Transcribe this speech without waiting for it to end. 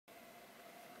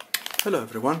Hello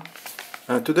everyone.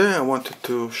 Today I wanted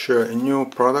to share a new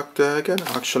product again.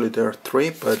 Actually there are three,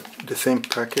 but the same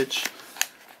package.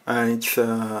 It's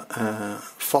a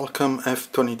FALCAM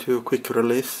F22 quick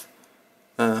release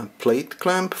plate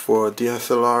clamp for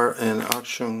DSLR and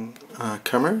action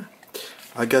camera.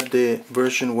 I got the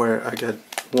version where I got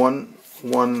one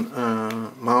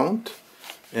mount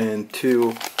and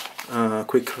two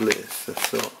quick release.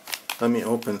 So let me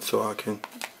open so I can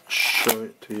show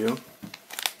it to you.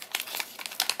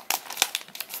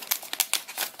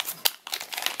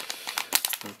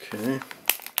 Okay,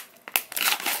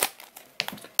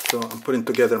 so I'm putting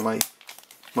together my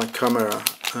camera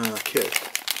kit,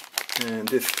 and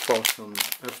this FALCAM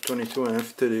F22 and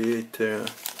F38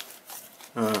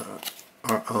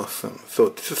 are awesome. So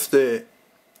this is the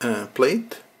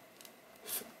plate,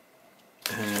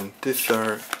 and these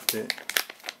are the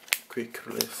quick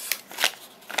release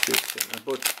kits. I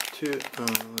bought two.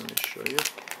 Let me show you.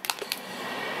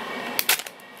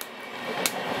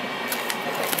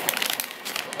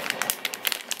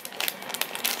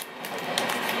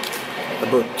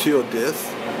 About two of this,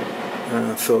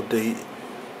 so they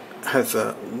has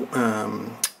a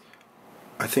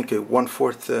I think a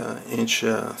 1/4 inch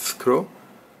screw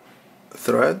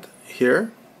thread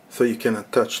here, so you can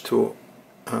attach to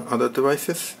other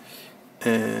devices,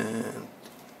 and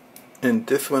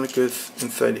this one goes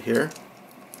inside here.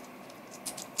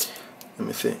 Let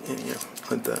me see, yeah,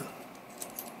 like that.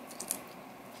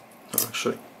 Oh,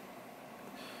 actually,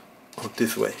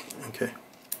 this way, okay.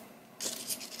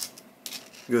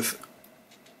 Goes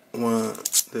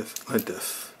like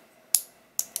this,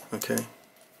 okay.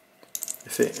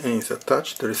 You see, and it's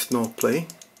attached. There is no play.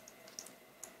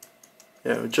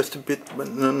 Yeah, just a bit, but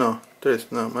no, there is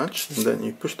not much. And then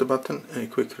you push the button, and a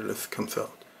quick release comes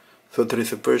out. So there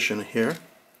is a version here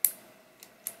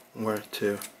where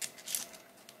to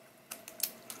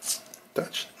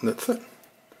attach. That's it.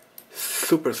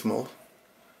 Super small.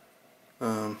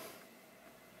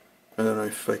 I don't know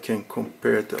if I can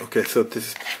compare it. Okay, so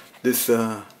this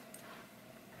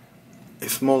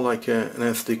is more like an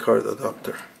SD card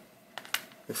adapter.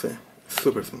 You see,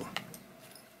 super small.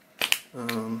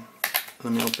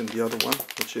 Let me open the other one,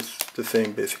 which is the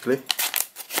same basically.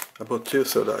 I bought two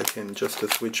so that I can just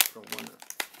switch from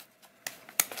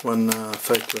one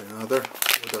side to another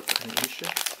without any issue.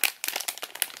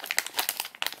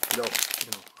 Without,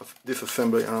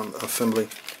 disassembly and assembly.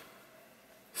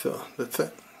 So that's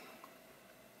it.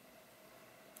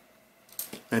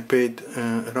 I paid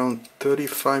around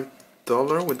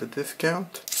 $35 with the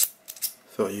discount.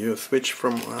 So you switch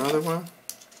from another one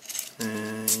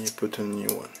and you put a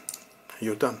new one.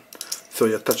 You're done. So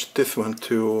you attach this one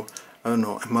to, I don't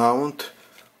know, a mount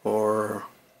or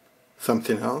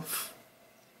something else.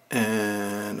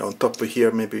 And on top of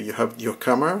here maybe you have your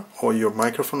camera or your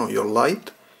microphone or your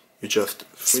light. You just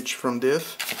switch from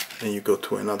this and you go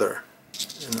to another.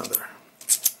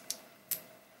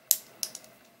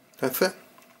 That's it.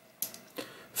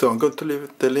 So I'm going to leave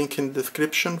the link in the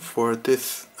description for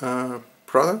this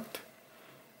product,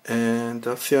 and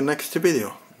I'll see you next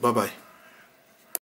video. Bye bye.